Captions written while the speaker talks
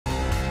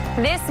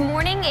This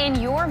morning in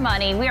Your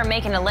Money, we are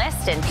making a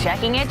list and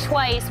checking it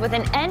twice with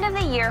an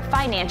end-of-the-year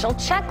financial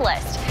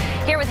checklist.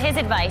 Here with his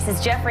advice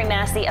is Jeffrey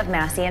Massey of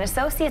Massey &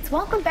 Associates.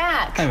 Welcome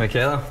back. Hi,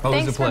 Michaela.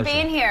 Always Thanks a pleasure. for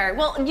being here.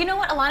 Well, you know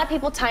what? A lot of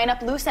people tying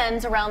up loose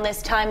ends around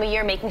this time of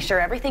year, making sure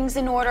everything's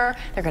in order.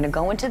 They're going to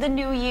go into the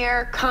new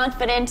year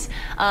confident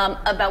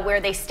about where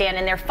they stand,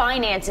 and their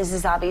finances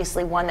is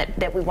obviously one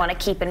that we want to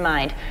keep in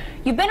mind.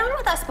 You've been on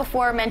with us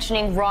before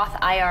mentioning Roth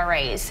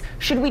IRAs.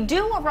 Should we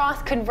do a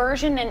Roth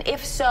conversion, and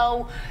if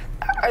so,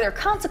 are there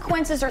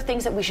consequences or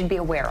things that we should be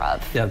aware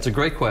of? Yeah, it's a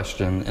great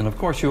question. And of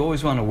course, you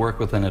always want to work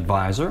with an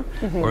advisor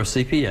or a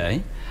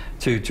CPA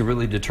to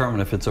really determine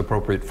if it's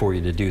appropriate for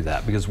you to do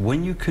that. Because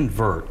when you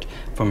convert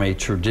from a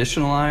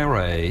traditional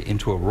IRA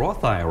into a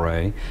Roth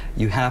IRA,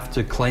 you have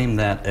to claim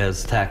that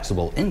as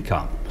taxable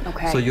income.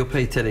 Okay. So you'll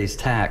pay today's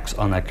tax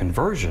on that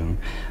conversion,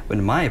 but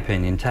in my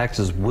opinion,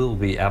 taxes will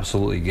be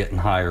absolutely getting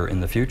higher in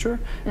the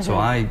future. So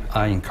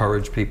I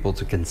encourage people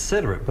to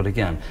consider it, but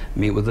again,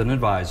 meet with an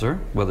advisor,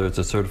 whether it's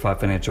a certified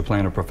financial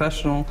planner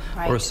professional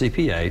or a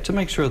CPA, to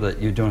make sure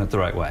that you're doing it the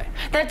right way.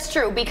 That's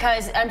true,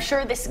 because I'm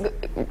sure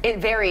it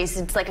varies.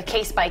 It's like a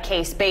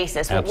case-by-case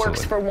basis. What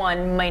works for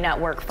one may not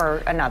work for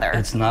another.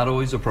 It's not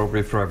always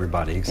appropriate for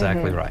everybody.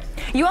 Exactly right.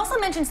 You also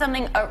mentioned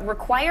something, a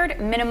required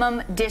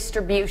minimum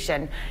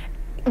distribution.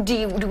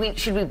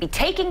 Should we be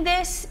taking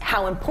this?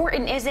 How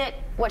important is it?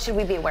 What should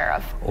we be aware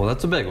of? Well,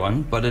 that's a big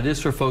one, but it is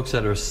for folks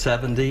that are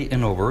 70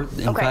 and over.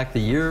 In fact, the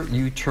year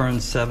you turn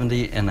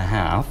 70 and a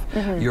half,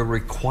 you're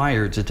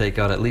required to take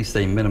out at least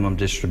a minimum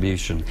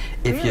distribution.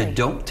 If you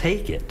don't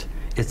take it,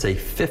 it's a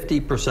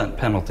 50%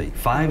 penalty,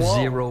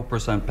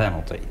 50%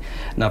 penalty.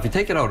 Now, if you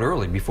take it out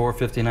early, before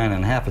 59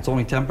 and a half, it's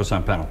only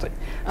 10% penalty.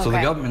 So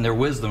the government, in their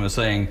wisdom, is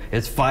saying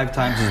it's 5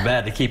 times as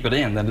bad to keep it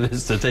in than it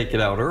is to take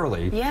it out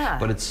early. Yeah.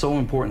 But it's so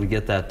important to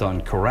get that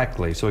done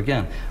correctly. So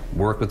again,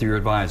 work with your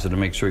advisor to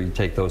make sure you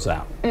take those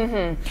out.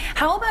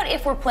 How about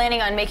if we're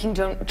planning on making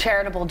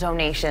charitable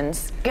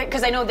donations?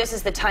 Because I know this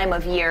is the time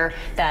of year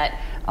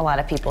that a lot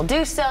of people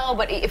do so,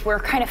 but if we're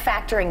kind of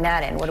factoring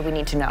that in, what do we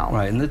need to know?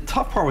 Right, and the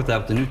tough part with that,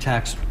 with the new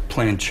tax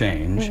plan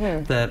change,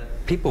 that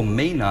people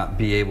may not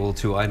be able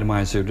to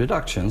itemize their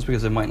deductions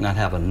because they might not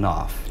have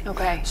enough.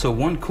 Okay. So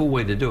one cool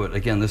way to do it,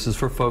 again, this is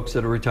for folks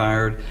that are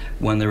retired,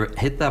 when they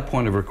hit that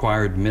point of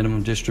required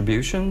minimum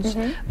distributions,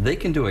 they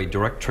can do a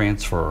direct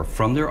transfer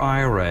from their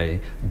IRA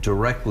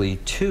directly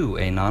to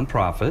a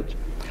nonprofit.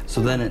 So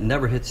then it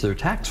never hits their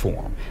tax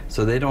form.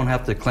 So they don't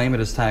have to claim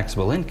it as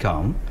taxable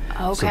income.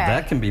 So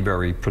that can be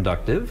very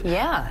productive.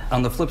 Yeah.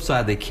 On the flip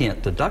side, they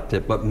can't deduct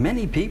it, but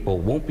many people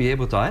won't be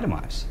able to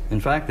itemize. In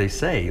fact, they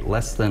say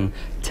less than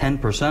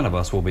 10% of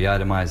us will be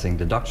itemizing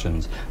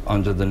deductions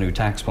under the new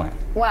tax plan.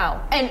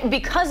 Wow. And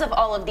because of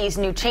all of these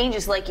new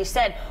changes, like you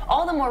said,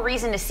 all the more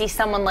reason to see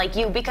someone like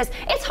you, because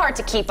it's hard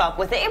to keep up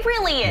with it. It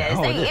really is.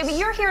 No, it is.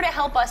 You're here to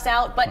help us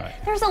out, but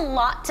there's a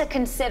lot to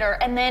consider.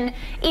 And then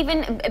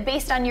even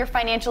based on your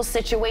financial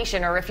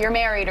situation, or if you're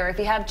married, or if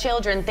you have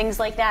children, things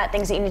like that,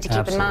 things that you need to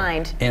keep in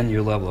mind. And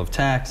your level of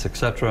tax,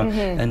 etc.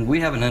 And we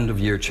have an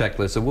end-of-year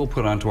checklist that we'll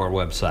put onto our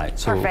website.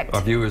 So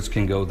our viewers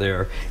can go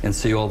there and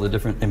see all the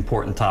different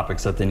important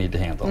topics that they need to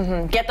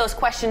handle. Get those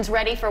questions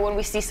ready for when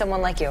we see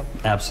someone like you.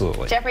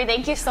 Absolutely. Jeffrey,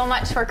 thank you so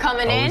much for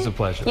coming in. Always a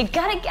pleasure. You've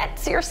got to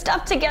get your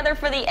stuff together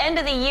for the end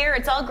of the year.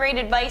 It's all great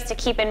advice to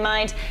keep in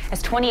mind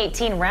as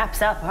 2018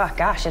 wraps up. Oh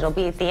gosh, it'll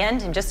be at the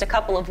end in just a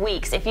couple of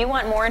weeks. If you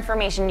want more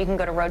information, you can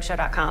go to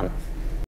rhodeshow.com.